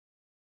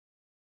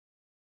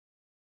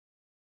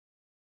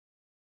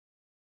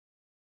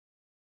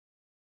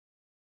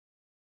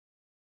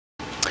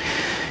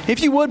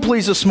If you would,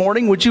 please, this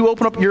morning, would you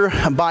open up your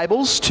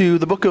Bibles to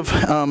the book of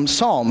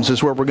Psalms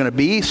is where we're going to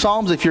be.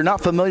 Psalms, if you're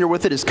not familiar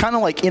with it, is kind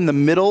of like in the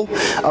middle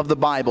of the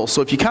Bible.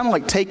 So if you kind of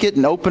like take it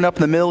and open up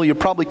in the middle, you'll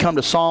probably come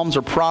to Psalms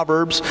or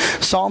Proverbs.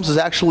 Psalms is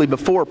actually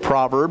before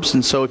Proverbs,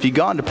 and so if you've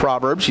gone to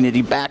Proverbs, you need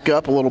to back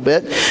up a little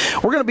bit.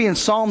 We're going to be in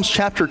Psalms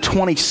chapter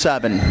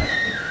 27.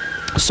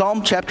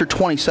 Psalm chapter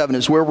 27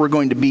 is where we're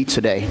going to be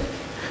today.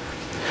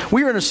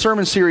 We are in a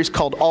sermon series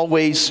called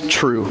Always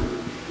True.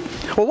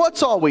 Well,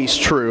 what's always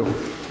true?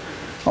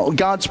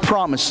 God's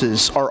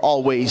promises are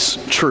always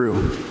true.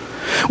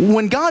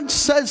 When God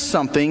says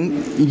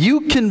something,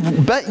 you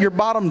can bet your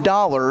bottom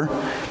dollar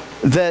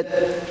that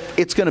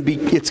it's going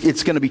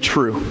to be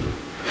true.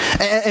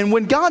 And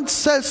when God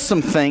says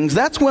some things,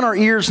 that's when our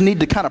ears need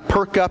to kind of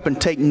perk up and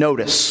take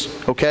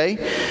notice,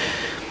 okay?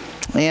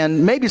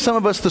 And maybe some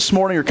of us this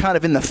morning are kind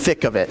of in the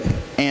thick of it,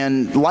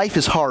 and life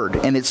is hard,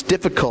 and it's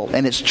difficult,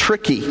 and it's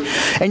tricky,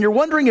 and you're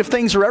wondering if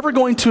things are ever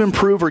going to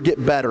improve or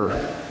get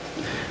better.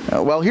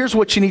 Well, here's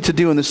what you need to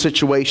do in this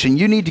situation.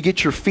 You need to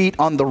get your feet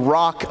on the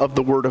rock of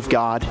the Word of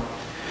God.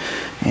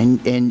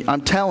 And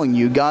I'm telling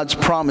you, God's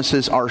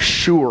promises are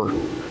sure,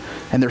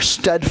 and they're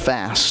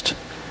steadfast,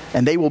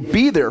 and they will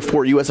be there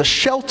for you as a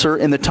shelter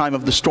in the time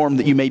of the storm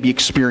that you may be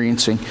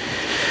experiencing.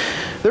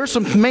 There are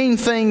some main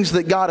things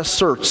that God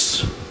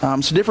asserts, some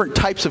different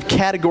types of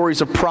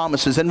categories of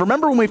promises. And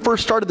remember when we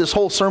first started this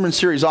whole sermon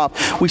series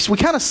off, we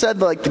kind of said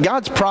like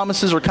God's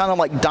promises are kind of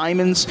like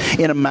diamonds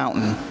in a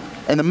mountain.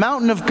 And the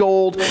mountain of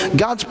gold,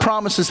 God's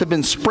promises have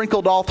been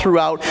sprinkled all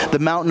throughout the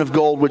mountain of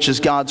gold, which is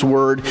God's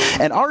Word.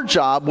 And our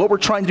job, what we're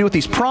trying to do with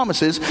these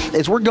promises,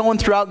 is we're going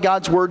throughout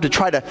God's Word to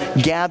try to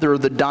gather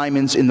the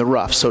diamonds in the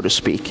rough, so to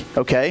speak.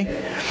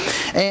 Okay?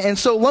 And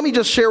so let me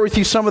just share with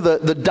you some of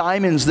the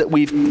diamonds that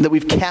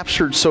we've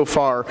captured so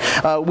far.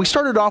 We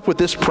started off with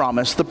this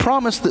promise, the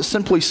promise that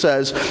simply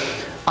says,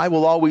 I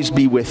will always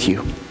be with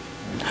you.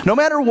 No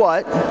matter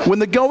what, when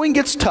the going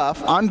gets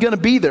tough, I'm going to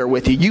be there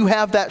with you. You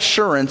have that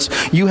assurance.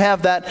 You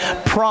have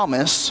that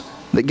promise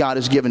that God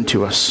has given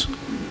to us.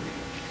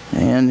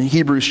 And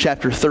Hebrews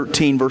chapter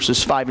 13,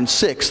 verses 5 and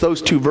 6,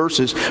 those two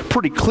verses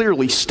pretty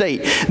clearly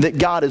state that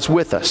God is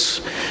with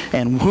us.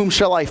 And whom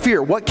shall I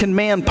fear? What can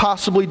man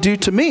possibly do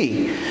to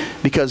me?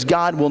 Because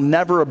God will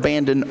never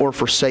abandon or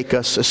forsake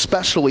us,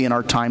 especially in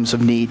our times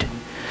of need.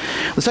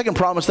 The second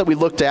promise that we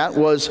looked at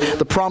was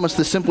the promise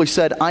that simply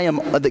said,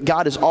 that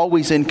God is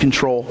always in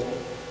control.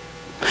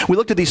 We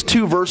looked at these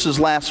two verses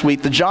last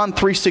week, the John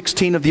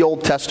 3:16 of the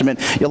Old Testament.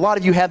 A lot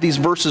of you have these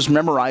verses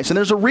memorized, and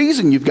there's a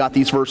reason you've got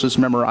these verses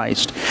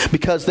memorized,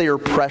 because they are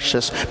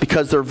precious,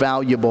 because they're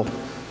valuable.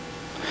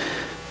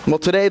 Well,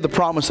 today, the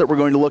promise that we're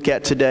going to look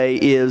at today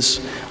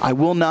is, I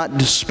will not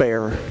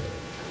despair.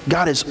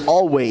 God is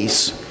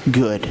always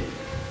good.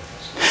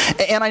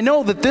 And I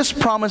know that this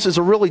promise is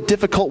a really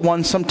difficult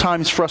one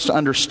sometimes for us to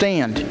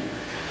understand.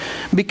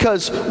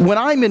 Because when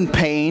I'm in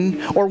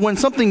pain or when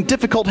something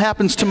difficult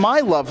happens to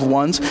my loved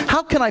ones,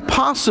 how can I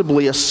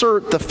possibly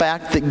assert the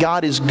fact that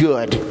God is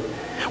good?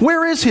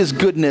 Where is His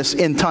goodness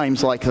in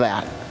times like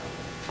that?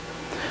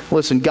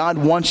 Listen, God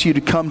wants you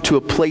to come to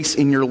a place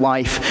in your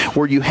life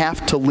where you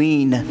have to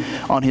lean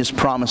on His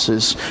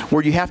promises,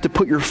 where you have to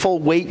put your full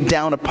weight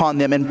down upon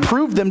them and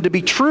prove them to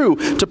be true,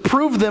 to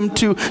prove them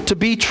to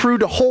be true,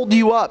 to hold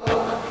you up,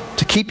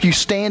 to keep you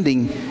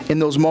standing in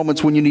those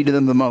moments when you needed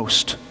them the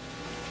most.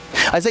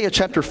 Isaiah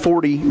chapter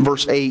 40,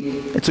 verse 8,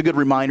 it's a good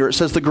reminder. It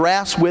says, the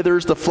grass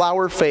withers, the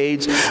flower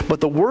fades, but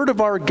the word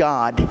of our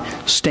God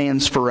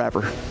stands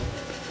forever.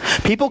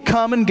 People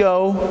come and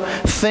go,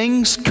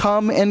 things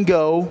come and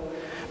go,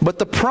 but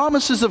the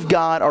promises of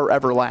God are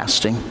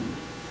everlasting.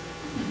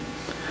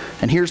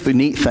 And here's the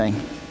neat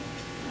thing.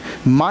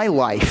 My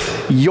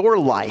life, your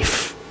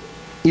life,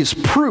 is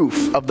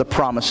proof of the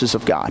promises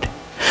of God.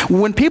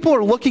 When people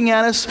are looking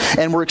at us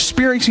and we're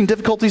experiencing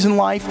difficulties in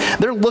life,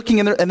 they're looking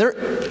and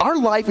our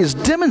life is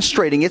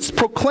demonstrating, it's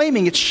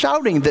proclaiming, it's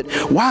shouting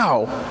that,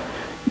 wow,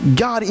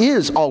 God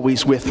is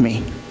always with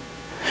me.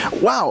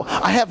 Wow,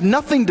 I have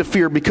nothing to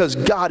fear because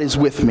God is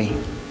with me.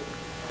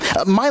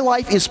 My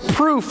life is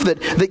proof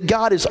that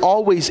God is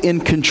always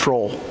in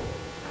control,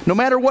 no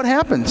matter what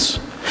happens.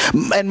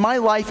 And my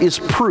life is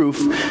proof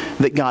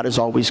that God is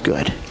always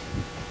good.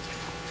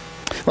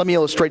 Let me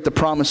illustrate the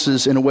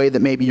promises in a way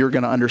that maybe you're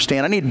going to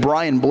understand. I need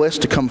Brian Bliss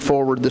to come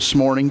forward this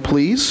morning,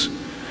 please.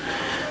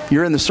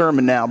 You're in the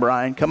sermon now,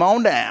 Brian. Come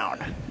on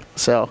down.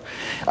 So,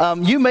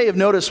 you may have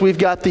noticed we've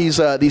got these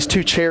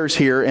two chairs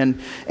here,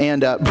 and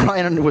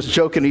Brian was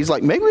joking. He's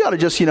like, maybe we ought to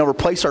just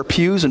replace our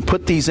pews and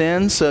put these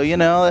in, so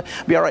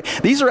that'd be all right.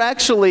 These are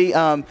actually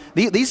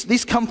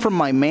these come from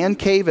my man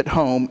cave at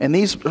home, and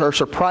these are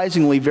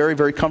surprisingly very,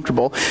 very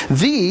comfortable.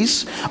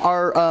 These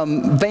are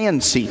van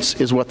seats,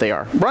 is what they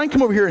are. Brian,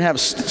 come over here and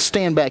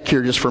stand back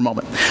here just for a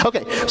moment.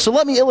 Okay, so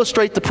let me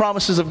illustrate the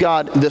promises of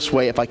God this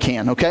way, if I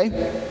can.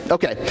 Okay.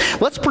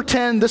 Let's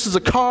pretend this is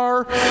a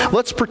car.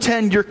 Let's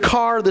pretend your car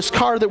car. This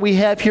car that we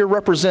have here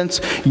represents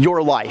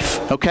your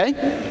life, okay?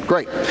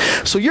 Great.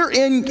 So you're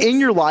in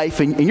your life,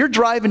 and you're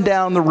driving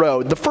down the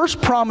road. The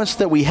first promise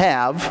that we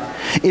have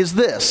is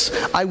this: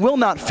 I will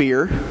not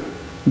fear.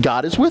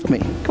 God is with me.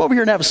 Come over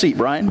here and have a seat,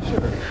 Brian.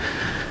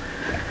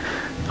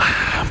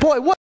 Boy,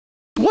 what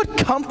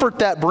comfort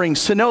that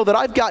brings to know that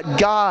I've got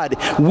God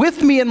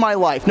with me in my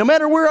life. No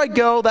matter where I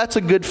go, that's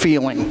a good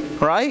feeling,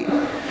 right?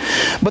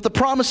 But the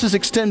promises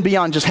extend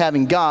beyond just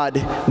having God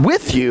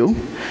with you.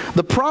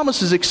 The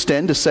promises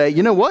extend to say,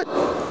 you know what?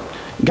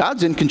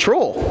 God's in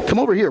control. Come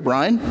over here,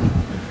 Brian.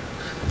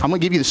 I'm going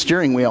to give you the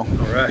steering wheel.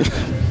 All right.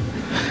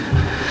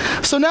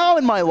 So now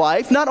in my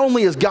life, not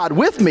only is God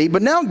with me,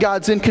 but now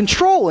God's in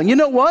control. And you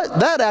know what?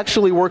 That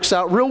actually works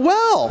out real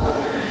well.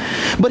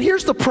 But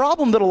here's the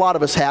problem that a lot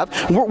of us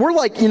have. We're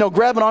like,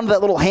 grabbing onto that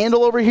little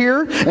handle over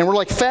here, and we're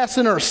like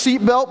fastening our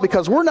seatbelt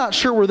because we're not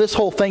sure where this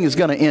whole thing is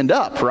going to end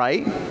up,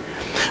 right?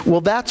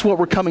 Well, that's what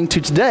we're coming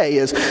to today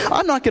is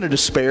I'm not going to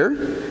despair.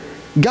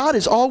 God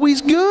is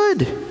always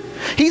good.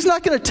 He's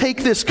not going to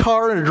take this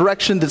car in a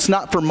direction that's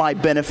not for my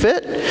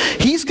benefit.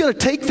 He's going to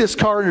take this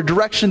car in a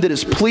direction that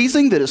is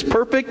pleasing, that is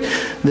perfect,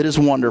 that is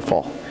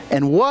wonderful.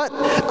 And what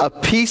a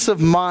peace of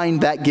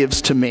mind that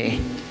gives to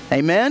me.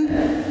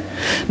 Amen?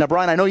 Now,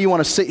 Brian, I know you want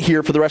to sit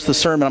here for the rest of the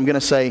sermon. I'm going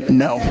to say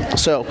no.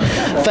 So,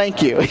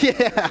 thank you.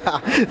 Yeah,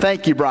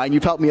 thank you, Brian.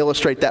 You've helped me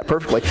illustrate that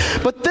perfectly.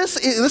 But this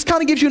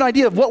kind of gives you an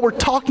idea of what we're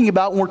talking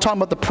about when we're talking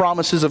about the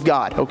promises of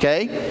God,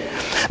 okay?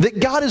 That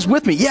God is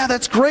with me. Yeah,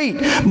 that's great.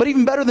 But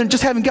even better than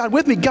just having God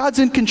with me, God's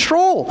in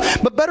control.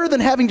 But better than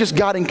having just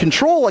God in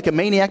control like a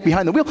maniac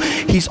behind the wheel,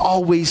 He's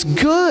always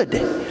good.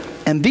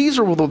 And these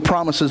are the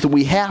promises that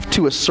we have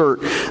to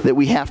assert, that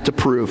we have to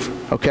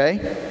prove,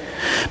 okay?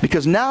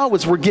 Because now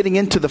as we're getting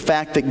into the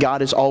fact that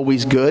God is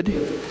always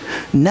good,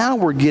 now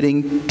we're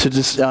getting to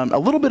just, a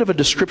little bit of a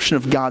description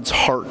of God's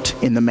heart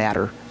in the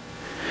matter.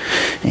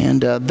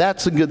 And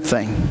that's a good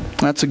thing.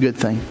 That's a good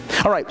thing.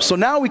 All right, so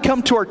now we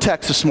come to our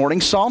text this morning,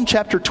 Psalm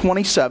chapter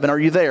 27. Are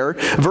you there?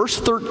 Verse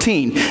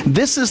 13.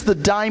 This is the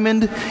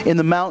diamond in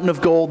the mountain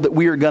of gold that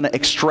we are going to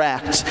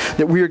extract,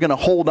 that we are going to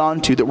hold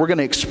on to, that we're going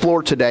to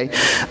explore today.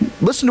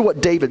 Listen to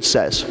what David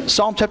says.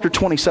 Psalm chapter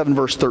 27,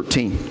 verse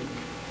 13.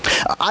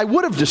 I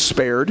would have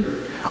despaired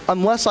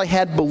unless I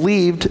had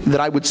believed that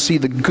I would see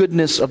the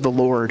goodness of the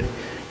Lord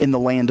in the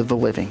land of the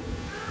living.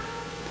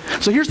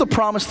 So here's the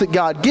promise that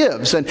God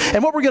gives. And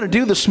what we're going to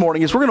do this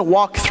morning is we're going to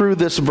walk through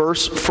this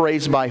verse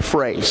phrase by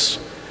phrase.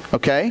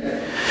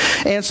 Okay?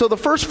 And so the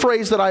first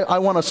phrase that I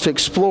want us to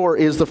explore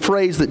is the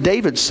phrase that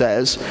David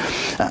says,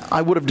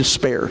 I would have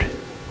despaired.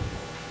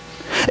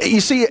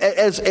 You see,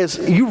 as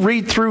you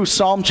read through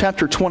Psalm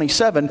chapter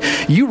 27,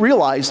 you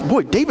realize,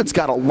 boy, David's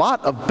got a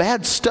lot of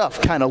bad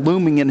stuff kind of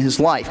looming in his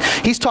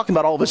life. He's talking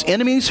about all of his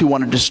enemies who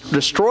want to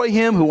destroy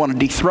him, who want to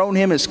dethrone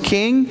him as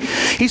king.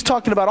 He's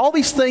talking about all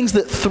these things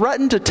that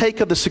threaten to take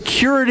of the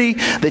security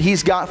that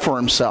he's got for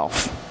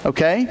himself.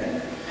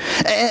 Okay?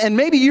 And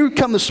maybe you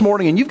come this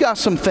morning and you've got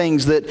some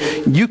things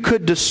that you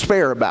could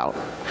despair about.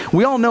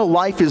 We all know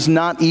life is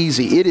not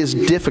easy. It is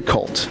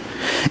difficult.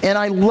 And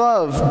I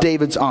love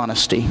David's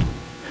honesty.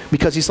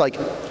 Because he's like,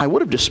 I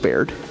would have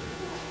despaired.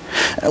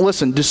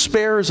 Listen,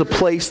 despair is a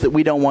place that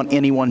we don't want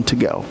anyone to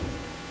go.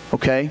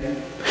 Okay?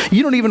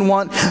 You don't even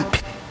want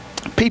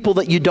people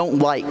that you don't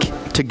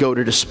like to go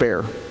to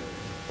despair.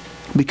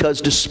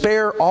 Because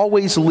despair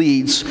always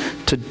leads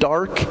to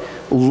dark,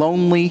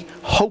 lonely,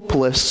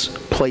 hopeless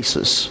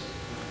places.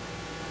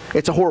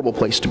 It's a horrible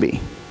place to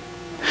be.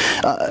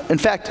 In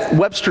fact,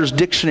 Webster's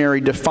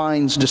dictionary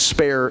defines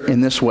despair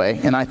in this way,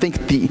 and I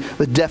think the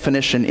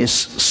definition is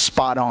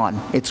spot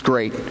on. It's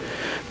great.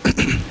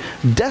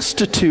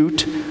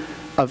 Destitute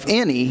of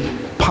any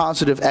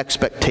positive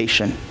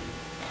expectation.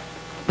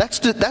 That's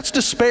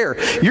despair.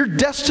 You're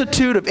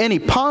destitute of any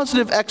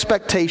positive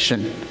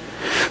expectation.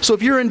 So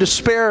if you're in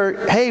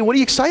despair, hey, what are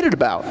you excited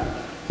about?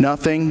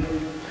 Nothing.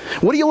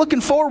 What are you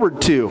looking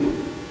forward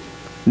to?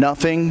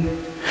 Nothing.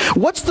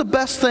 What's the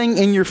best thing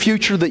in your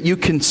future that you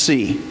can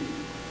see?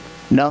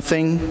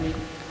 Nothing.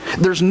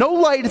 There's no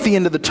light at the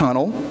end of the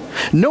tunnel.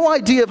 No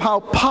idea of how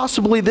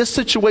possibly this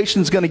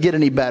situation is going to get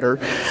any better.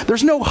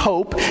 There's no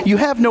hope. You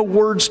have no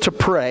words to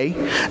pray.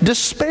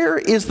 Despair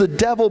is the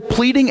devil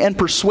pleading and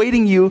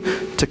persuading you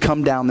to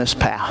come down this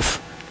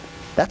path.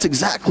 That's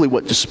exactly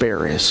what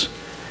despair is.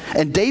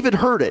 And David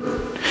heard it.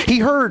 He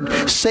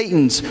heard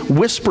Satan's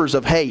whispers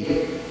of,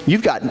 hey,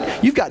 you've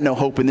got no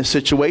hope in this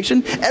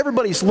situation.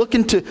 Everybody's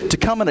looking to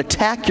come and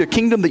attack your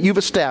kingdom that you've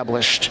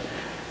established.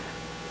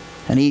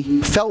 And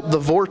he felt the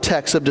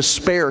vortex of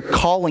despair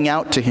calling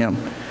out to him.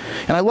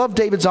 And I love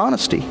David's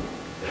honesty.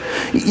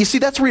 You see,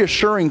 that's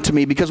reassuring to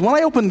me because when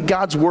I open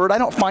God's Word, I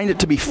don't find it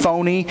to be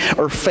phony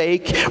or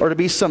fake or to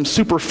be some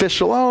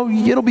superficial, oh,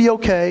 it'll be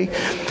okay.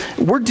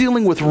 We're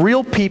dealing with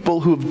real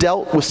people who have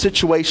dealt with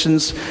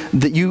situations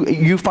that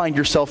you find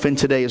yourself in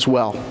today as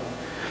well.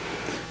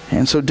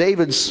 And so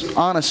David's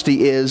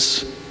honesty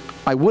is,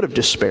 I would have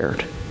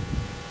despaired.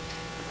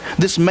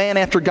 This man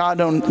after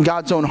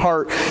God's own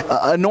heart,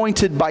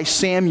 anointed by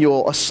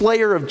Samuel, a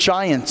slayer of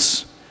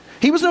giants,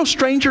 He was no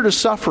stranger to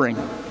suffering.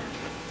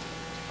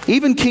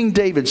 Even King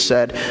David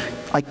said,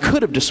 I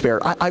could have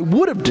despaired. I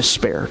would have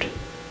despaired.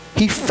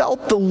 He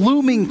felt the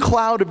looming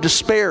cloud of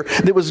despair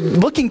that was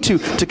looking to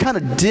kind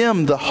of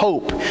dim the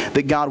hope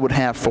that God would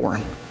have for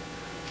him.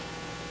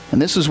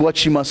 And this is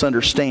what you must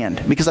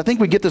understand, because I think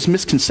we get this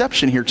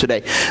misconception here today,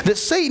 that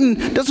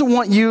Satan doesn't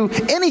want you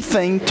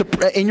anything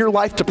in your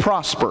life to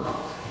prosper.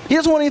 He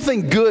doesn't want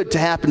anything good to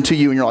happen to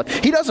you in your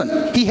life. He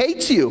doesn't. He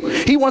hates you.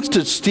 He wants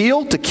to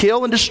steal, to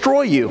kill, and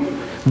destroy you.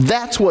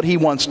 That's what he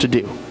wants to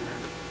do.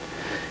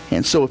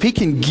 And so if he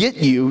can get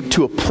you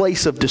to a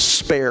place of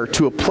despair,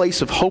 to a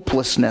place of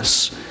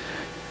hopelessness,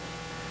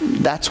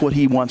 that's what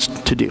he wants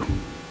to do.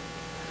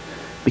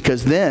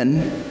 Because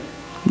then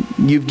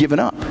you've given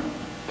up.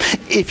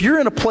 If you're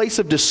in a place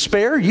of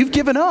despair, you've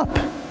given up.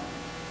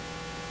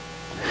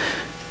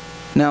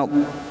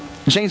 Now,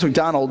 James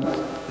MacDonald,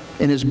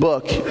 in his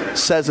book,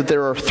 says that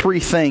there are 3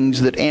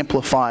 things that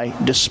amplify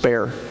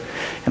despair.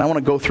 And I want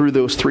to go through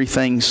those 3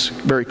 things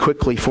very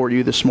quickly for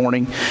you this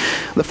morning.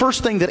 The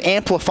first thing that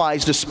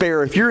amplifies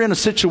despair, if you're in a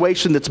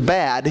situation that's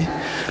bad,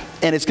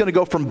 and it's going to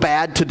go from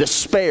bad to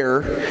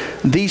despair,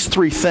 these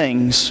 3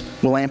 things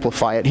will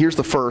amplify it. Here's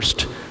the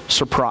first: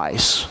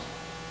 surprise.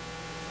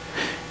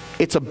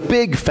 It's a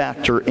big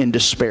factor in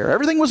despair.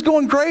 Everything was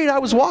going great. I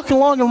was walking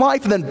along in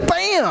life, and then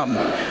bam!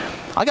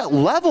 I got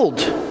leveled.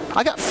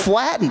 I got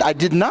flattened. I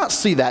did not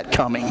see that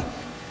coming.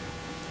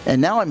 And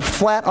now I'm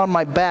flat on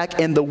my back,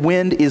 and the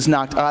wind is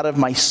knocked out of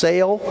my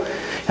sail,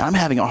 and I'm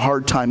having a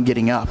hard time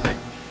getting up.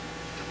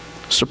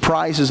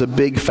 Surprise is a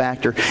big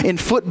factor. In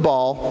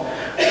football,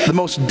 the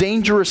most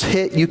dangerous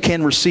hit you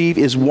can receive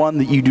is one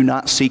that you do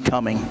not see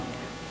coming.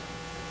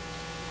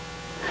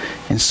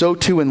 And so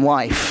too in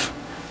life.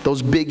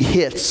 Those big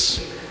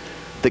hits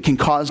that can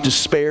cause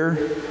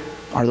despair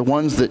are the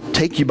ones that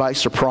take you by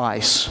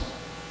surprise.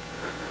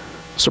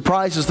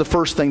 Surprise is the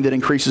first thing that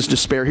increases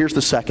despair. Here's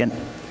the second: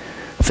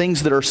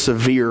 things that are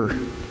severe.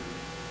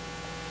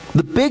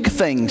 The big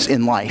things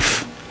in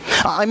life.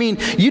 I mean,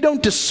 you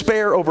don't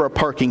despair over a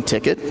parking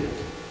ticket.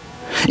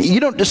 You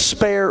don't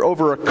despair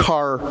over a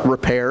car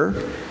repair.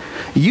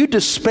 You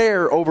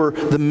despair over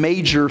the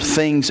major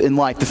things in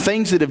life. The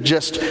things that have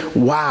just,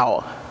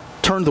 wow,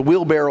 turned the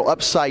wheelbarrow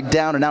upside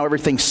down and now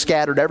everything's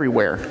scattered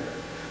everywhere.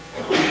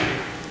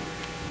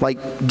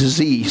 Like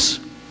disease,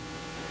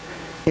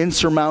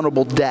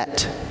 insurmountable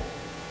debt,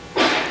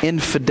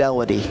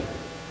 infidelity.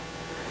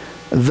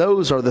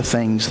 Those are the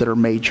things that are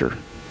major.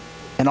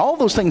 And all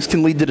those things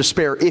can lead to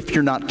despair if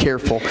you're not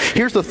careful.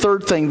 Here's the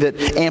third thing that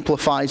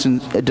amplifies in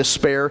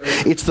despair.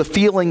 It's the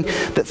feeling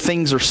that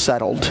things are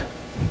settled.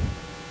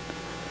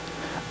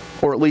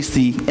 Or at least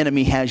the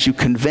enemy has you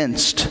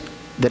convinced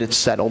that it's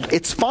settled.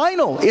 It's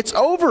final. It's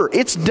over.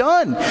 It's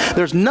done.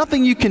 There's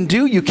nothing you can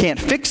do. You can't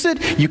fix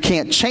it. You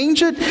can't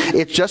change it.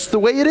 It's just the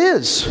way it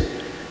is.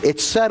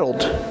 It's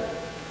settled.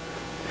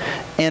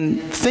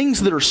 And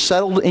things that are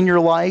settled in your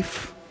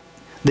life,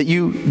 that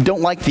you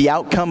don't like the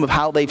outcome of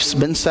how they've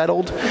been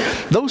settled,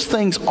 those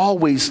things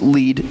always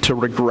lead to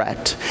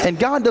regret. And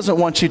God doesn't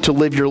want you to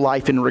live your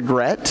life in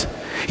regret.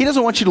 He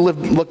doesn't want you to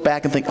look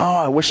back and think, oh,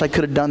 I wish I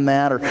could have done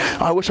that, or oh,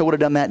 I wish I would have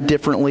done that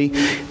differently.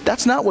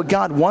 That's not what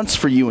God wants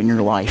for you in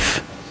your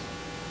life.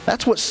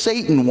 That's what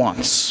Satan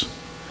wants.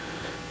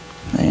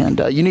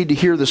 And you need to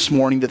hear this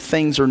morning that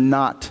things are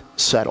not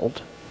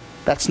settled.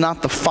 That's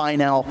not the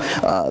final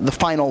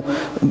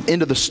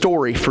end of the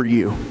story for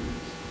you.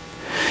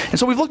 And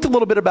so we've looked a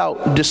little bit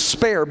about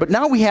despair, but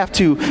now we have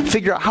to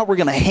figure out how we're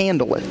going to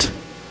handle it.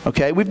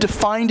 Okay, we've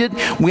defined it.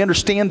 We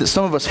understand that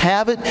some of us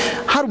have it.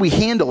 How do we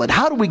handle it?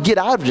 How do we get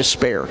out of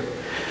despair?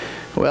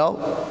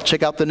 Well,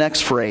 check out the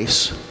next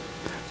phrase.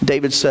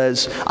 David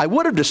says, I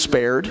would have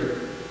despaired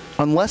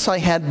unless I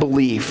had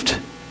believed.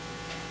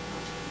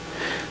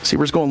 See,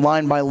 we're just going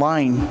line by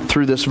line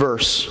through this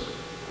verse.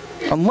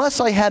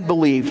 Unless I had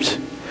believed.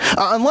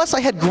 Unless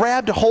I had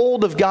grabbed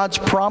hold of God's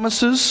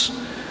promises.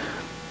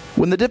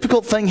 When the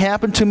difficult thing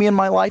happened to me in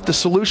my life, the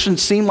solution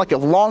seemed like a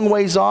long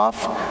ways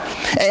off.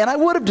 And I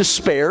would have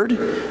despaired,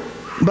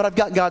 but I've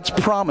got God's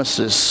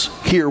promises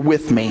here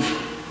with me.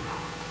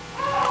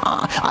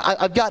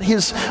 I've got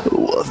His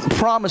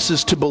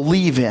promises to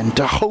believe in,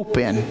 to hope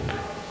in.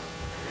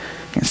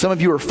 And some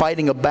of you are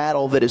fighting a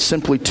battle that is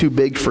simply too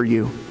big for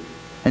you.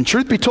 And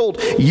truth be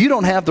told, you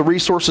don't have the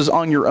resources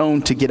on your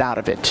own to get out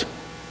of it,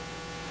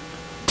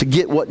 to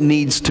get what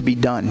needs to be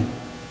done.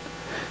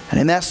 And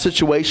in that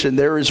situation,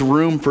 there is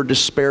room for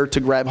despair to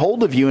grab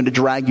hold of you and to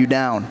drag you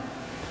down.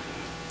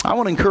 I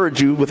want to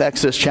encourage you with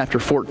Exodus chapter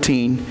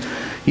 14.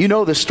 You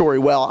know this story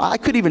well. I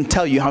could even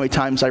tell you how many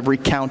times I've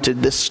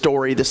recounted this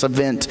story, this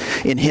event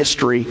in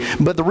history.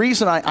 But the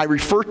reason I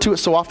refer to it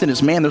so often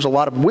is, man, there's a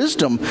lot of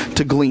wisdom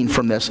to glean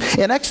from this.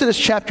 In Exodus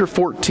chapter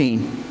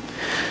 14,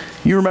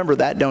 you remember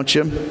that, don't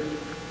you?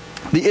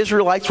 The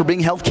Israelites were being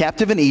held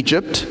captive in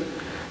Egypt.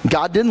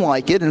 God didn't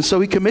like it, and so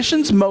He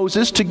commissions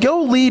Moses to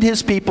go lead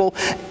His people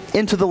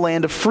into the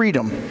land of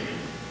freedom.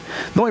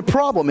 The only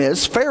problem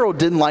is Pharaoh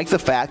didn't like the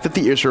fact that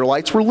the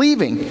Israelites were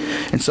leaving,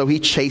 and so he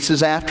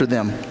chases after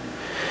them.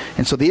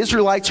 And so the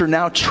Israelites are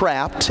now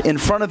trapped. In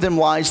front of them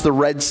lies the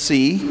Red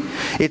Sea.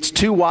 It's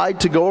too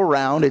wide to go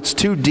around. It's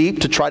too deep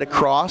to try to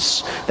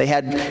cross. They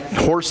had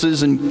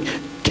horses and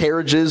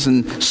carriages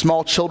and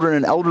small children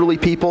and elderly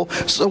people.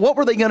 So what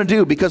were they going to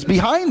do? Because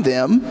behind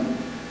them,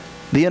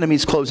 the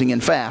enemy's closing in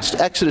fast.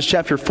 Exodus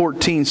chapter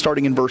 14,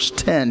 starting in verse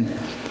 10.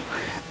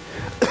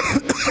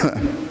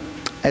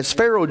 As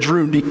Pharaoh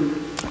drew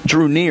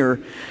near,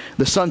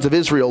 the sons of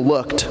Israel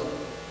looked,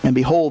 and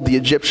behold, the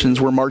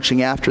Egyptians were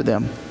marching after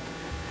them.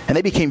 And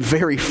they became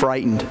very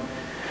frightened.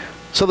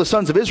 So the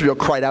sons of Israel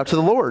cried out to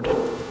the Lord.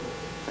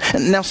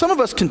 And now some of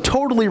us can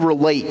totally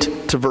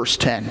relate to verse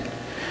 10.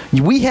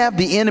 We have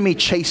the enemy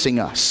chasing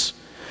us.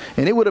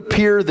 And it would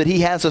appear that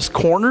he has us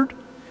cornered,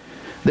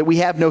 that we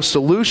have no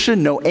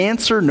solution, no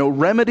answer, no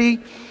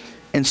remedy.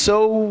 And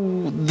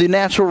so the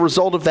natural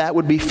result of that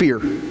would be fear.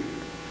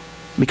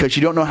 Because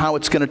you don't know how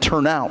it's going to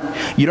turn out.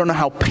 You don't know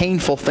how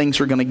painful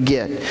things are going to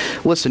get.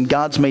 Listen,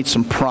 God's made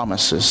some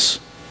promises.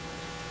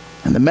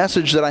 And the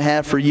message that I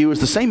have for you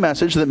is the same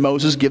message that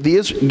Moses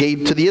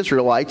gave to the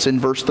Israelites in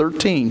verse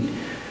 13.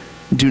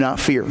 Do not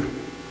fear.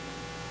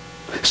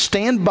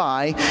 Stand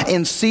by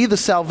and see the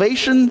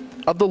salvation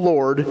of the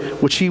Lord,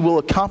 which he will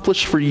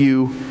accomplish for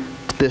you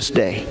this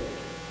day.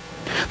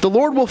 The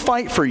Lord will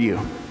fight for you.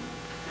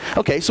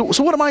 Okay, so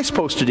what am I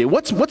supposed to do?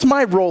 What's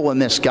my role in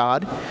this,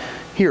 God?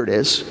 Here it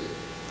is.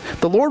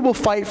 The Lord will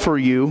fight for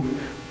you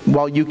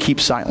while you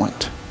keep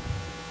silent.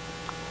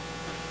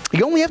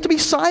 You only have to be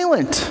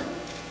silent.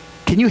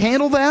 Can you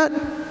handle that?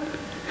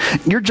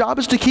 Your job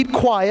is to keep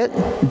quiet.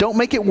 Don't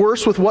make it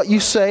worse with what you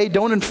say.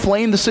 Don't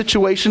inflame the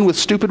situation with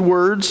stupid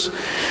words.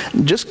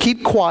 Just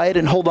keep quiet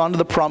and hold on to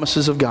the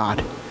promises of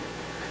God.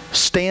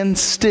 Stand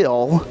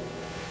still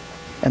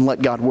and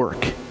let God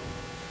work.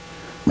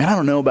 Man, I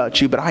don't know about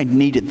you, but I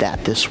needed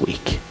that this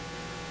week.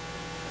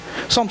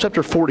 Psalm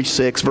chapter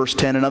 46, verse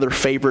 10, another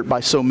favorite by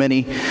so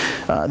many.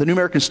 The New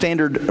American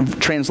Standard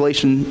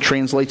Translation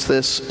translates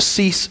this: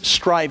 cease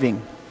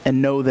striving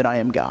and know that I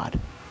am God.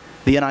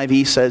 The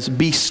NIV says,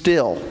 be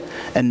still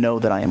and know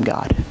that I am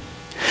God.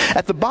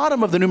 At the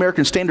bottom of the New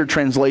American Standard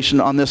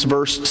Translation on this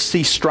verse,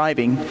 cease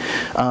striving,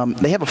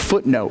 they have a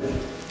footnote.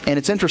 And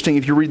it's interesting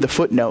if you read the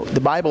footnote.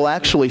 The Bible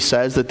actually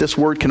says that this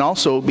word can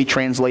also be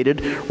translated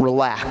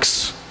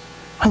relax.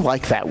 I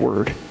like that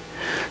word.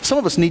 Some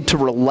of us need to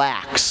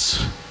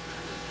relax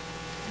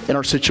in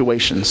our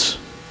situations.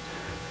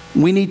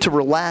 We need to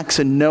relax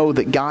and know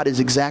that God is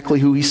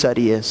exactly who he said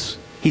he is.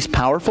 He's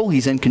powerful.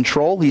 He's in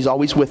control. He's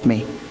always with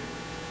me.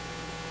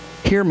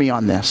 Hear me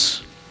on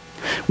this.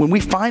 When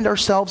we find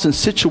ourselves in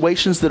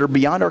situations that are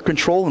beyond our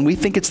control and we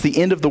think it's the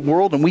end of the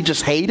world and we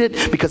just hate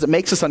it because it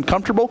makes us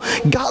uncomfortable,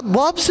 God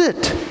loves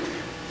it.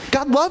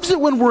 God loves it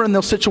when we're in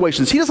those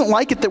situations. He doesn't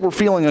like it that we're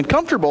feeling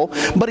uncomfortable,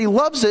 but he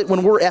loves it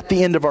when we're at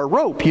the end of our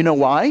rope. You know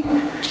why?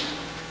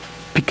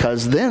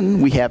 Because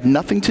then we have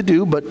nothing to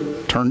do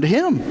but turn to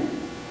him.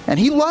 And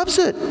he loves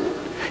it.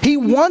 He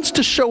wants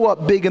to show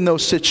up big in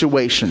those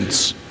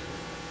situations.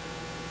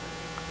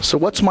 So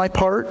what's my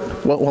part?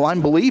 Well,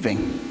 I'm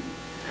believing.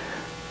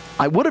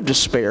 I would have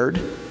despaired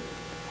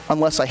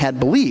unless I had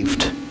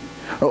believed.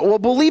 Well,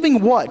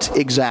 believing what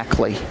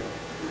exactly?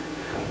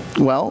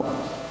 Well,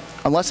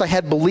 unless I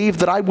had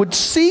believed that I would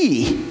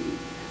see.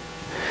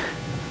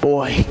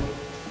 Boy,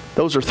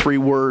 those are three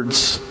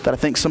words that I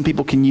think some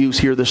people can use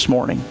here this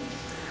morning.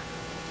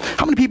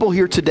 How many people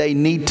here today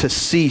need to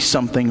see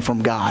something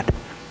from God?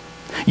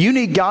 You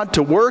need God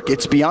to work.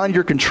 It's beyond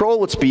your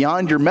control. It's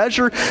beyond your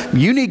measure.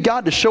 You need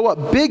God to show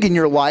up big in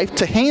your life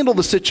to handle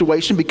the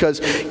situation because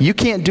you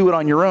can't do it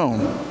on your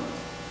own.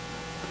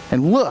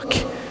 And look,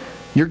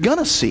 you're going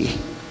to see.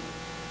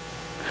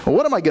 Well,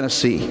 what am I going to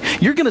see?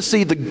 You're going to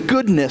see the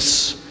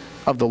goodness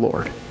of the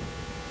Lord.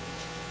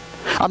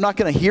 I'm not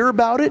going to hear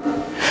about it.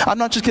 I'm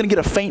not just going to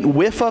get a faint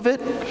whiff of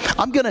it.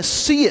 I'm going to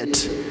see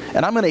it,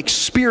 and I'm going to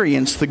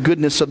experience the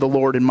goodness of the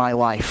Lord in my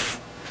life.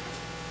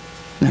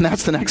 And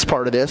that's the next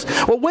part of this.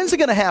 Well, when's it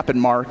going to happen,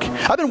 Mark?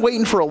 I've been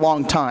waiting for a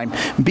long time.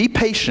 Be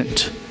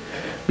patient.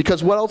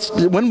 Because what else?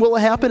 When will it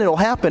happen? It'll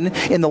happen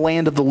in the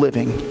land of the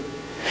living.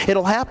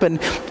 It'll happen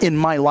in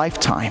my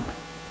lifetime.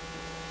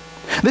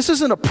 This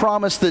isn't a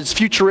promise that's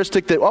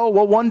futuristic that, oh,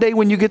 well, one day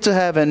when you get to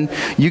heaven,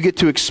 you get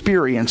to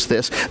experience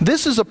this.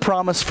 This is a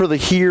promise for the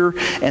here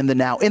and the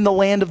now. In the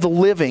land of the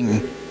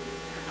living,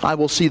 I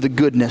will see the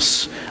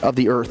goodness of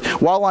the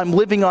earth. While I'm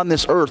living on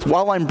this earth,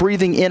 while I'm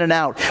breathing in and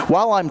out,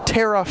 while I'm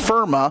terra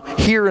firma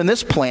here in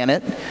this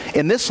planet,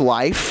 in this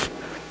life,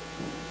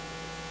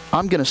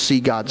 I'm going to see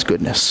God's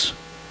goodness.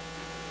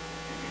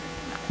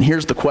 And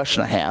here's the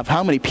question I have.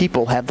 How many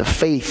people have the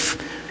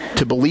faith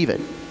to believe it?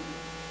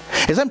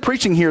 As I'm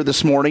preaching here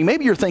this morning,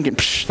 maybe you're thinking,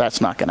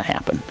 that's not going to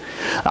happen.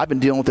 I've been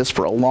dealing with this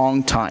for a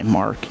long time,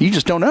 Mark. You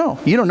just don't know.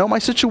 You don't know my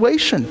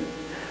situation.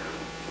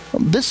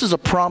 This is a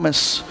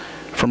promise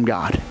from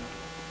God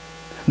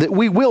that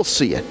we will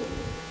see it.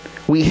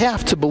 We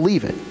have to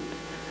believe it.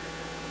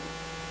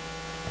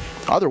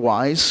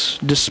 Otherwise,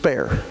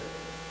 despair.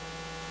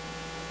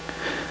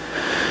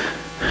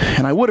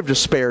 And I would have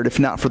despaired if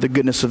not for the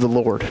goodness of the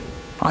Lord.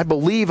 I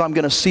believe I'm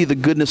going to see the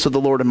goodness of the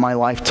Lord in my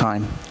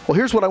lifetime. Well,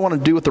 here's what I want to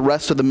do with the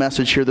rest of the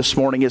message here this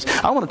morning is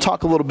I want to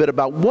talk a little bit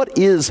about what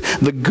is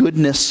the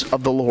goodness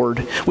of the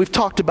Lord. We've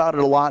talked about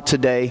it a lot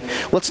today.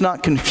 Let's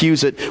not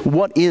confuse it.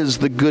 What is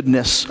the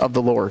goodness of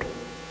the Lord?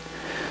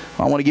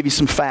 I want to give you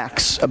some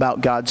facts about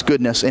God's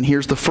goodness. And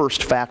here's the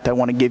first fact I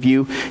want to give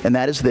you, and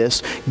that is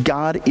this.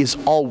 God is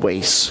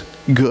always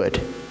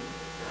good.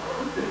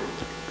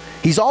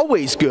 He's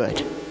always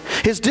good.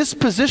 His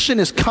disposition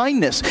is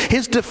kindness.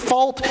 His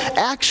default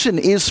action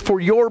is for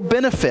your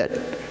benefit.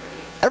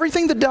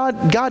 Everything that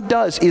God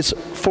does is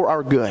for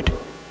our good.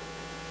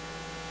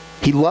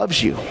 He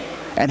loves you,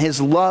 and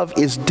His love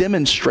is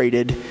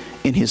demonstrated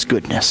in His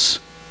goodness.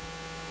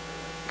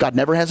 God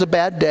never has a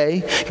bad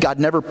day. God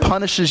never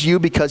punishes you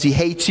because He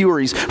hates you or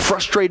He's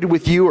frustrated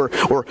with you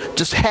or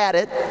just had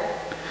it.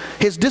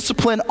 His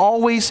discipline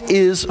always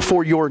is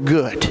for your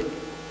good.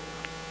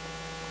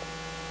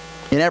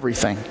 In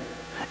everything.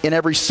 In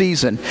every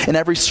season, in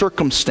every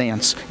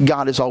circumstance,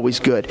 God is always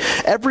good.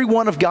 Every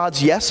one of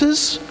God's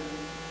yeses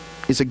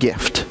is a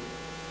gift.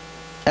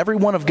 Every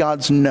one of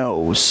God's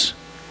no's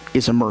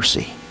is a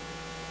mercy.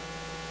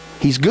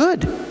 He's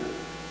good.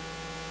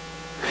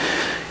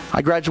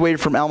 I graduated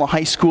from Alma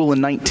High School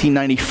in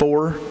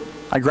 1994.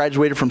 I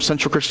graduated from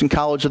Central Christian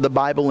College of the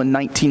Bible in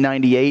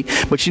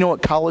 1998. But you know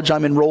what college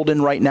I'm enrolled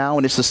in right now?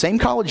 And it's the same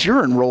college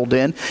you're enrolled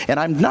in. And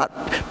I'm not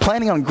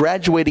planning on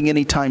graduating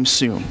anytime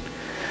soon.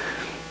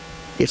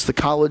 It's the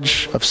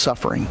college of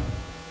suffering.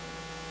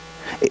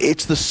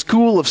 It's the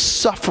school of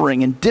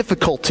suffering and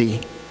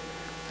difficulty.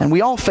 And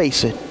we all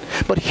face it.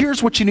 But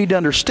here's what you need to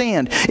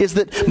understand, is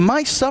that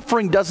my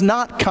suffering does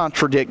not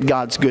contradict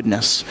God's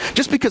goodness.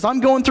 Just because I'm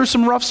going through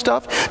some rough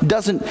stuff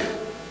doesn't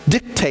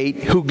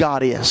dictate who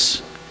God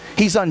is.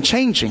 He's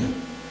unchanging.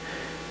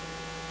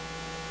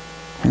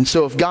 And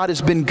so if God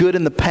has been good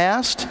in the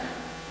past,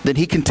 then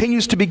He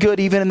continues to be good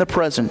even in the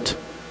present.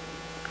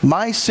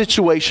 My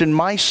situation,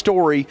 my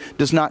story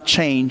does not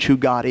change who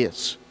God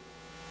is.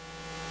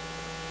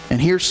 And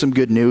here's some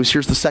good news.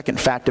 Here's the second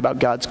fact about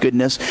God's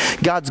goodness.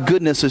 God's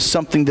goodness is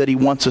something that He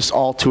wants us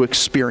all to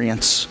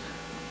experience.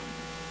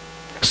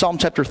 Psalm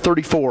chapter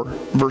 34,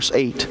 verse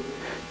 8.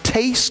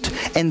 Taste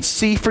and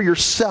see for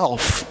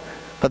yourself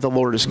that the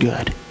Lord is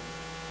good.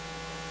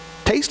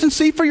 Taste and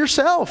see for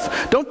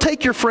yourself. Don't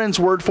take your friend's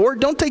word for it.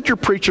 Don't take your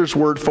preacher's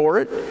word for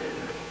it.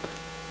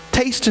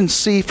 Taste and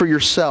see for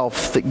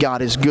yourself that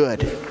God is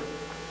good.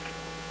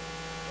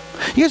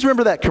 You guys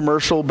remember that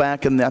commercial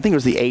back in, I think it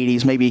was the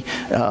 80s, maybe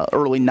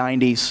early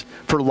 90s,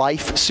 for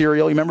Life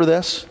cereal? You remember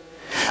this?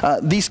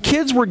 These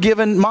kids were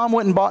given, Mom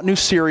went and bought new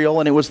cereal,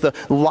 and it was the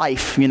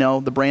Life,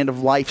 the brand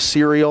of Life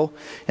cereal.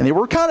 And they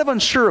were kind of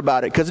unsure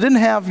about it because it didn't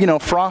have,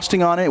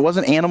 frosting on it. It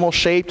wasn't animal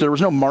shaped. There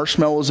was no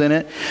marshmallows in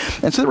it.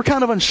 And so they were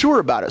kind of unsure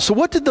about it. So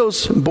what did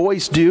those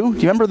boys do? Do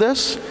you remember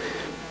this?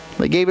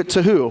 They gave it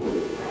to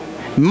who?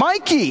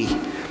 Mikey.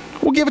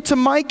 We'll give it to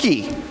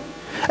Mikey.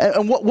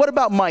 And what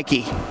about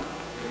Mikey?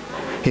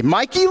 Hey,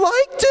 Mikey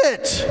liked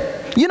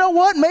it. You know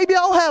what? Maybe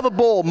I'll have a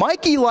bowl.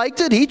 Mikey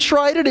liked it. He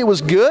tried it. It was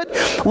good.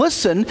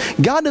 Listen,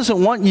 God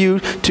doesn't want you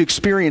to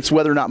experience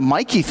whether or not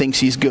Mikey thinks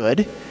He's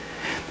good.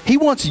 He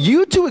wants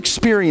you to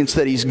experience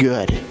that He's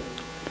good.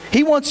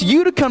 He wants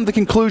you to come to the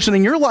conclusion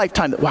in your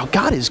lifetime that, wow,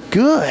 God is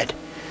good.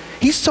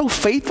 He's so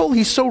faithful.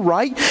 He's so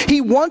right.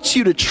 He wants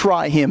you to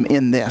try Him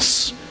in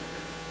this.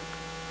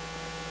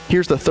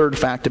 Here's the third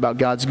fact about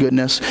God's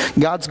goodness.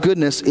 God's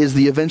goodness is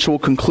the eventual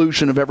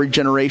conclusion of every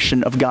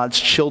generation of God's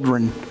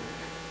children.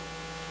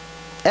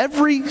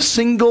 Every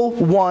single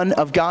one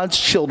of God's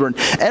children,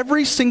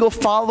 every single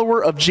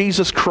follower of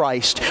Jesus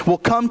Christ will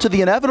come to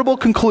the inevitable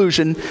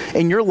conclusion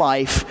in your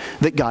life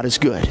that God is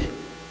good.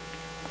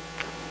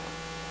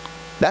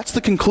 That's the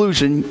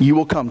conclusion you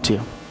will come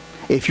to.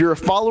 If you're a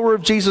follower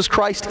of Jesus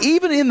Christ,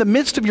 even in the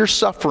midst of your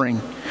suffering,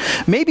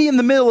 maybe in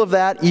the middle of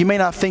that, you may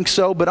not think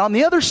so, but on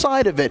the other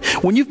side of it,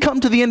 when you've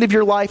come to the end of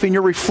your life and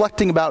you're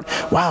reflecting about,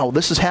 wow,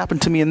 this has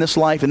happened to me in this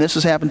life, and this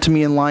has happened to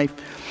me in life,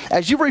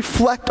 as you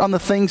reflect on the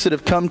things that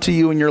have come to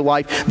you in your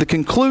life, the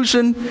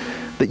conclusion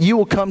that you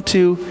will come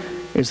to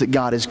is that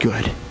God is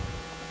good.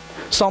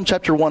 Psalm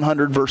chapter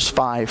 100, verse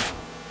 5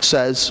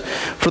 says,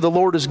 "For the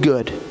Lord is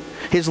good.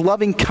 His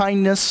loving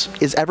kindness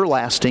is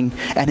everlasting,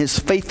 and His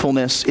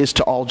faithfulness is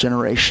to all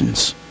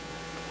generations."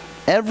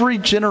 Every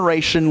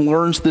generation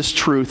learns this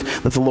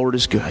truth that the Lord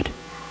is good.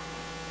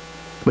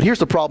 But here's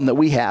the problem that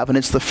we have, and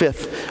it's the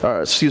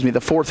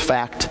fourth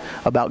fact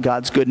about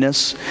God's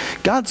goodness.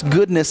 God's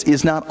goodness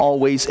is not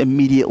always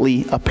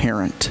immediately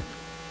apparent.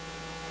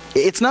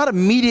 It's not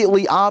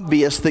immediately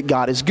obvious that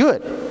God is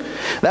good.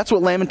 That's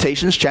what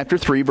Lamentations chapter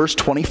 3, verse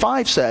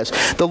 25 says.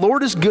 The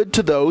Lord is good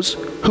to those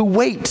who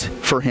wait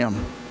for Him,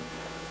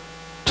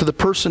 to the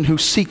person who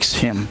seeks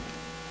Him.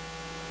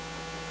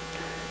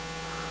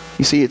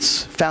 You see,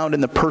 it's found in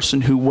the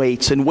person who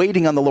waits, and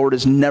waiting on the Lord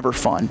is never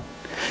fun.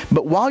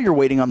 But while you're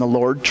waiting on the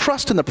Lord,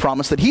 trust in the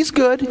promise that He's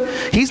good.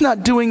 He's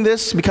not doing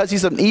this because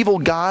He's an evil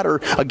God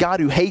or a God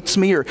who hates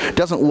me or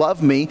doesn't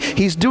love me.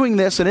 He's doing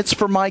this and it's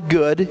for my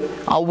good.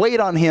 I'll wait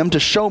on Him to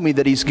show me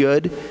that He's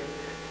good.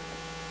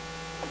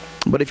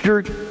 But if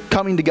you're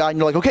coming to God and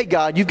you're like, okay,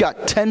 God, you've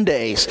got 10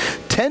 days.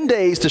 10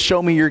 days to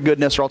show me your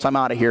goodness or else I'm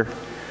out of here.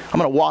 I'm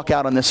going to walk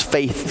out on this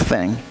faith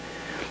thing.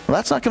 Well,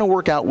 that's not going to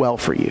work out well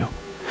for you.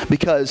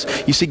 Because,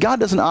 you see, God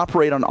doesn't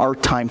operate on our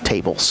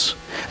timetables.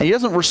 And He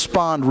doesn't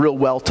respond real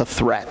well to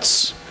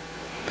threats.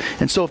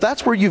 And so if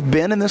that's where you've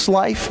been in this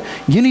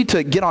life, you need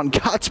to get on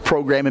God's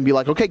program and be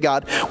like, okay,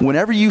 God,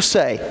 whenever you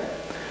say,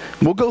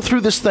 we'll go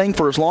through this thing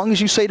for as long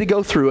as you say to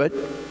go through it.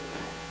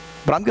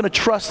 But I'm going to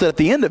trust that at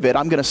the end of it,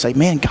 I'm going to say,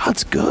 man,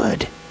 God's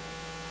good.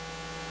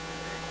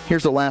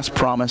 Here's the last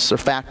promise or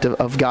fact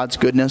of God's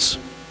goodness.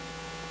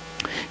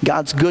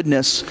 God's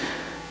goodness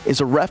is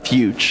a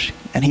refuge,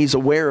 and He's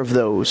aware of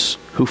those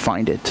who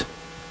find it.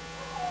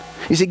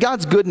 You see,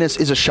 God's goodness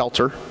is a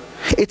shelter.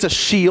 It's a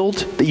shield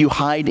that you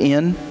hide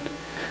in.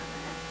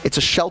 It's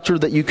a shelter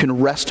that you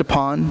can rest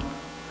upon.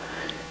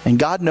 And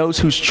God knows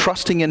who's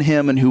trusting in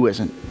Him and who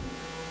isn't.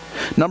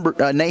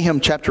 Nahum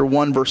chapter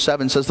 1 verse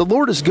 7 says, "The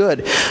Lord is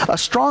good, a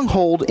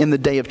stronghold in the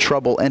day of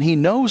trouble, and He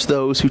knows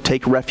those who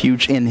take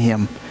refuge in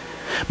Him."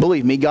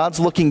 Believe me, God's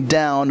looking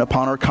down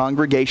upon our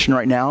congregation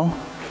right now,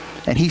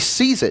 and He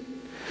sees it.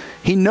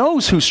 He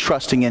knows who's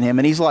trusting in Him,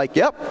 and He's like,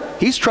 yep,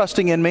 he's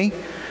trusting in me.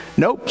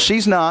 Nope,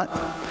 she's not.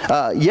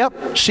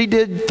 Yep, she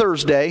did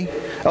Thursday.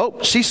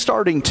 Oh, she's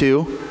starting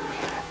to.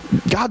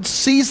 God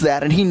sees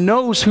that, and He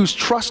knows who's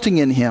trusting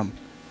in Him.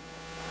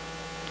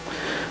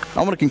 I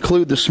want to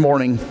conclude this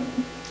morning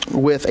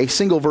with a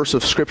single verse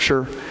of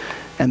Scripture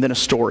and then a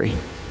story.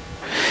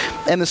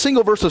 And the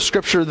single verse of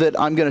Scripture that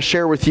I'm going to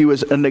share with you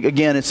is, and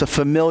again, it's a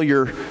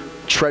familiar,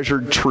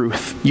 treasured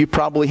truth. You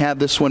probably have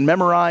this one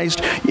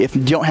memorized. If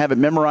you don't have it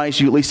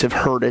memorized, you at least have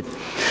heard it.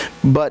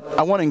 But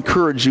I want to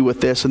encourage you with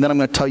this, and then I'm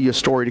going to tell you a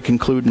story to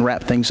conclude and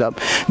wrap things up.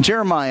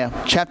 Jeremiah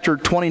chapter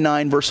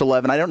 29, verse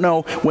 11. I don't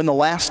know when the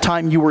last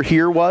time you were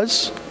here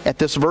was at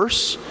this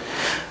verse,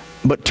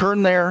 but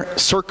turn there,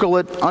 circle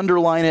it,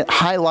 underline it,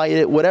 highlight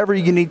it, whatever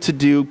you need to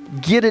do.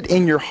 Get it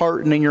in your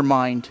heart and in your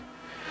mind.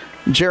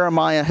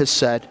 Jeremiah has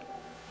said,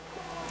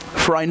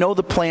 "For I know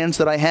the plans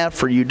that I have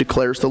for you,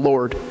 declares the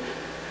Lord.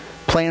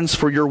 Plans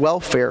for your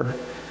welfare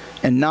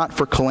and not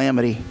for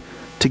calamity,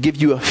 to give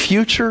you a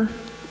future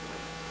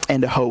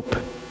and a hope."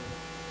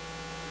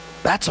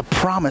 That's a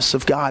promise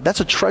of God.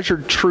 That's a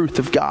treasured truth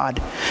of God.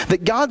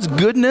 That God's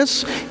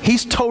goodness,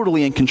 He's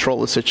totally in control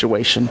of the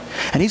situation.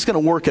 And He's going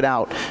to work it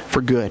out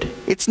for good.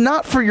 It's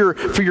not for your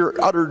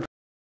utter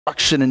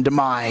destruction and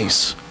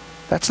demise.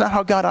 That's not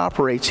how God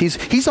operates.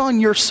 He's on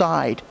your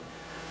side.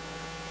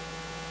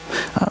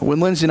 When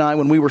Lindsay and I,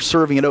 when we were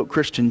serving at Oak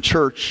Christian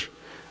Church,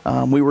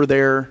 we were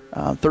there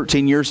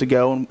 13 years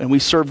ago, and we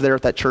served there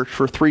at that church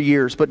for 3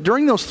 years. But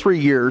during those 3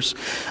 years,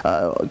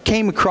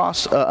 came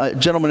across a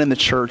gentleman in the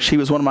church. He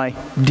was one of my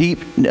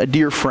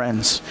dear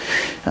friends.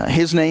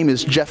 His name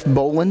is Jeff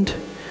Boland.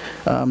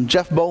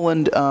 Jeff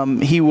Boland,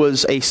 he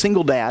was a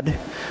single dad,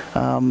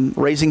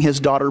 raising his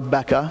daughter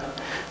Becca.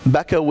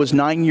 Becca was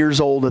 9 years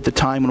old at the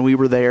time when we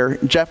were there.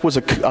 Jeff was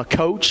a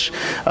coach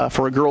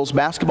for a girls'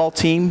 basketball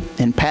team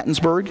in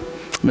Pattonsburg,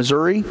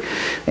 Missouri,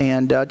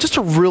 and just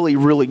a really,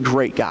 really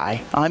great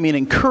guy. I mean,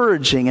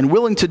 encouraging and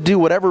willing to do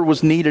whatever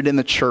was needed in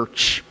the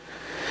church.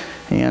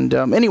 And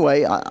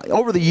anyway,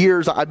 over the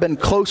years, I've been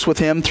close with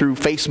him through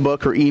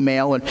Facebook or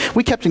email, and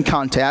we kept in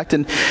contact.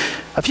 And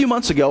a few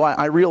months ago,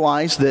 I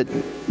realized that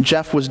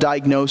Jeff was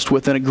diagnosed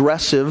with an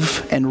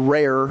aggressive and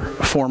rare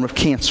form of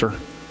cancer.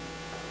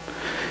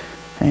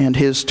 And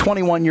his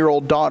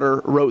 21-year-old daughter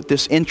wrote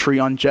this entry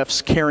on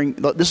Jeff's Caring.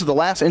 This is the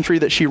last entry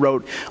that she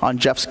wrote on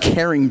Jeff's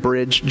Caring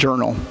Bridge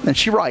journal. And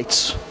she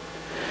writes,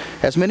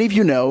 "As many of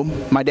you know,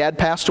 my dad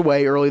passed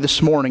away early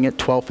this morning at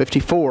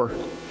 12:54.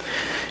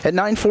 At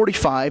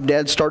 9:45,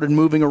 Dad started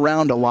moving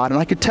around a lot, and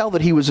I could tell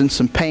that he was in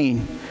some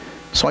pain.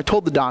 So I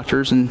told the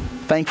doctors, and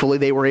thankfully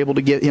they were able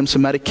to get him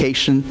some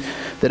medication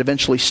that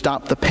eventually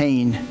stopped the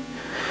pain.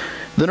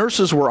 The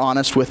nurses were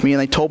honest with me, and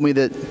they told me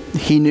that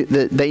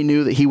they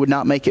knew that he would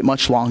not make it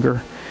much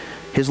longer.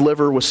 His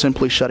liver was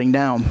simply shutting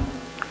down.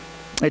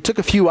 It took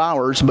a few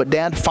hours, but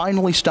Dad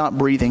finally stopped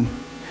breathing.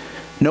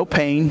 No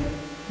pain,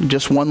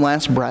 just one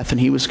last breath,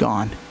 and he was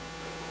gone.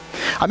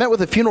 I met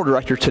with the funeral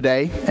director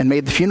today and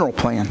made the funeral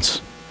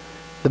plans.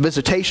 The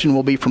visitation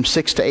will be from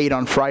 6 to 8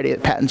 on Friday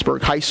at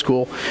Pattonsburg High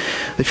School.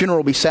 The funeral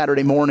will be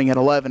Saturday morning at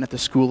 11 at the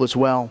school as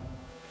well.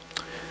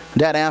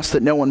 Dad asked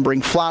that no one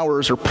bring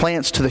flowers or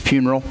plants to the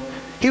funeral.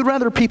 He would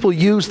rather people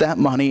use that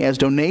money as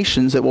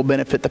donations that will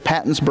benefit the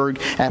Pattonsburg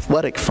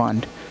Athletic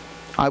Fund.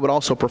 I would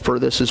also prefer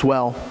this as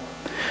well.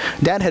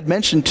 Dad had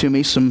mentioned to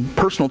me some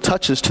personal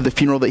touches to the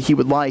funeral that he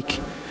would like.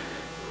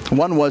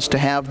 One was to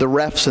have the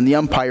refs and the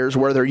umpires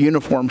wear their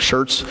uniform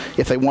shirts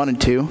if they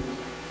wanted to.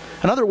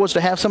 Another was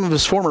to have some of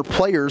his former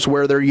players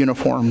wear their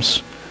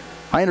uniforms.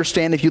 I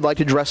understand if you'd like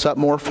to dress up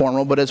more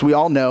formal, but as we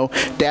all know,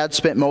 Dad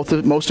spent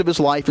most of his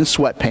life in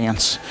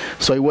sweatpants,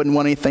 so he wouldn't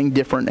want anything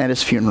different at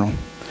his funeral.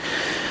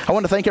 I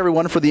want to thank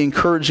everyone for the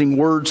encouraging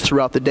words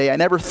throughout the day. I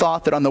never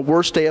thought that on the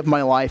worst day of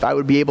my life, I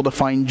would be able to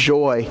find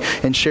joy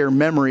and share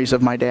memories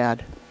of my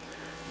dad.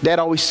 Dad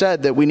always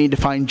said that we need to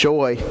find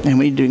joy and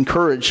we need to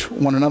encourage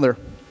one another.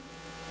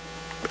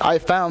 I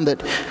found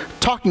that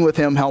talking with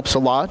him helps a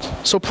lot.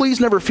 So please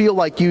never feel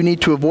like you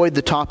need to avoid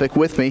the topic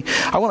with me.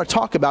 I want to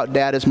talk about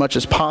Dad as much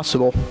as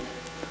possible.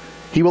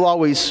 He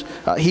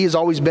has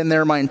always been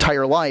there my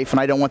entire life, and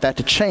I don't want that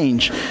to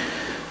change.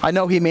 I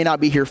know he may not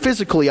be here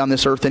physically on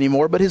this earth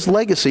anymore, but his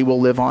legacy will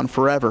live on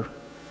forever.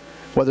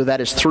 Whether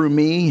that is through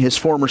me, his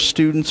former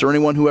students, or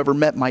anyone who ever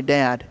met my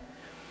dad.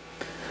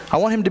 I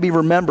want him to be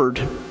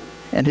remembered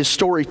and his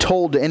story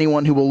told to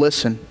anyone who will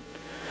listen.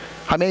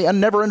 I may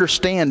never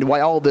understand why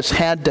all of this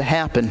had to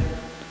happen.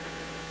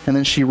 And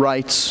then she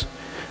writes,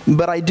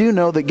 but I do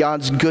know that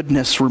God's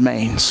goodness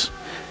remains,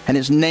 and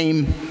his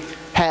name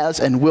has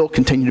and will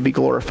continue to be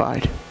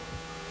glorified.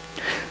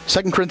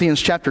 2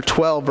 Corinthians chapter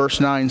 12, verse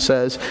 9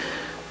 says,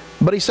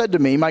 but he said to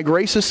me, my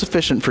grace is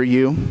sufficient for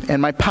you,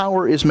 and my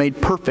power is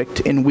made perfect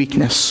in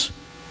weakness.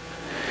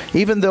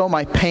 Even though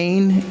my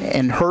pain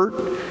and hurt,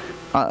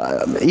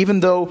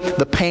 even though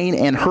the pain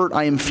and hurt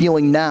I am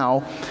feeling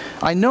now,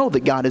 I know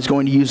that God is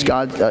going to use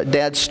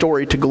Dad's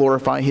story to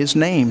glorify his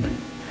name.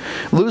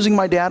 Losing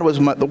my dad was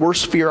the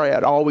worst fear I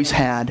had always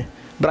had,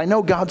 but I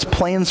know God's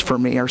plans for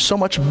me are so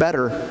much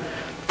better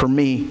for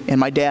me and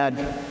my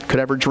dad could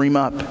ever dream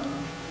up.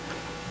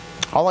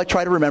 All I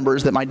try to remember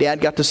is that my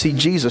dad got to see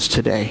Jesus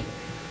today.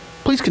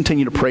 Please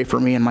continue to pray for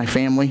me and my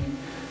family.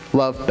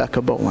 Love,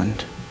 Becca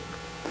Boland.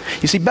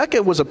 You see,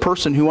 Becca was a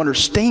person who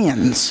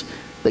understands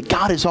that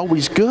God is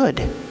always good.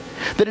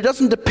 That it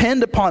doesn't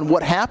depend upon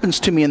what happens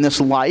to me in this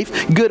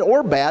life, good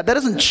or bad. That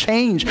doesn't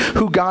change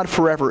who God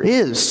forever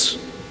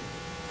is.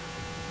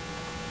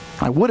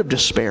 I would have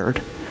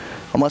despaired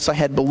unless I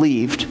had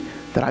believed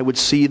that I would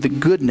see the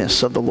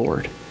goodness of the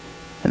Lord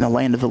in the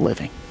land of the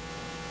living.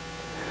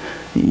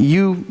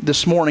 You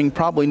this morning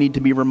probably need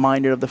to be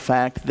reminded of the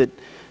fact that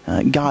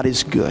God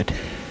is good.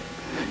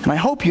 And I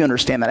hope you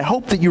understand that. I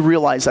hope that you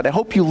realize that. I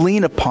hope you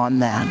lean upon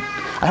that.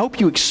 I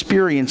hope you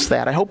experience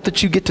that. I hope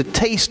that you get to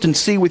taste and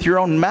see with your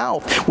own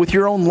mouth, with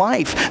your own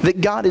life, that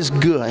God is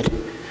good.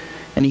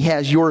 And he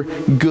has your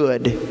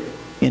good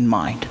in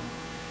mind.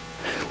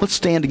 Let's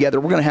stand together.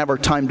 We're going to have our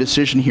time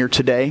decision here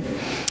today.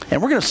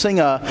 And we're going to sing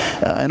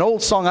an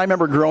old song I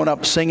remember growing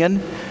up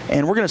singing.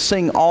 And we're going to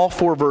sing all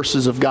 4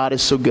 verses of God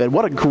is So Good.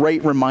 What a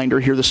great reminder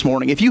here this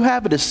morning. If you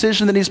have a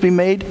decision that needs to be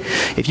made,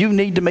 if you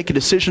need to make a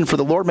decision for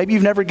the Lord, maybe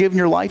you've never given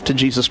your life to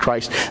Jesus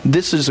Christ,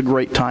 this is a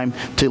great time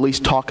to at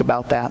least talk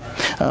about that.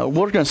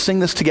 We're going to sing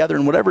this together,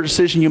 and whatever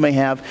decision you may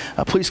have,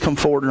 please come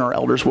forward and our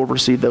elders will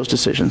receive those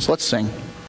decisions. Let's sing.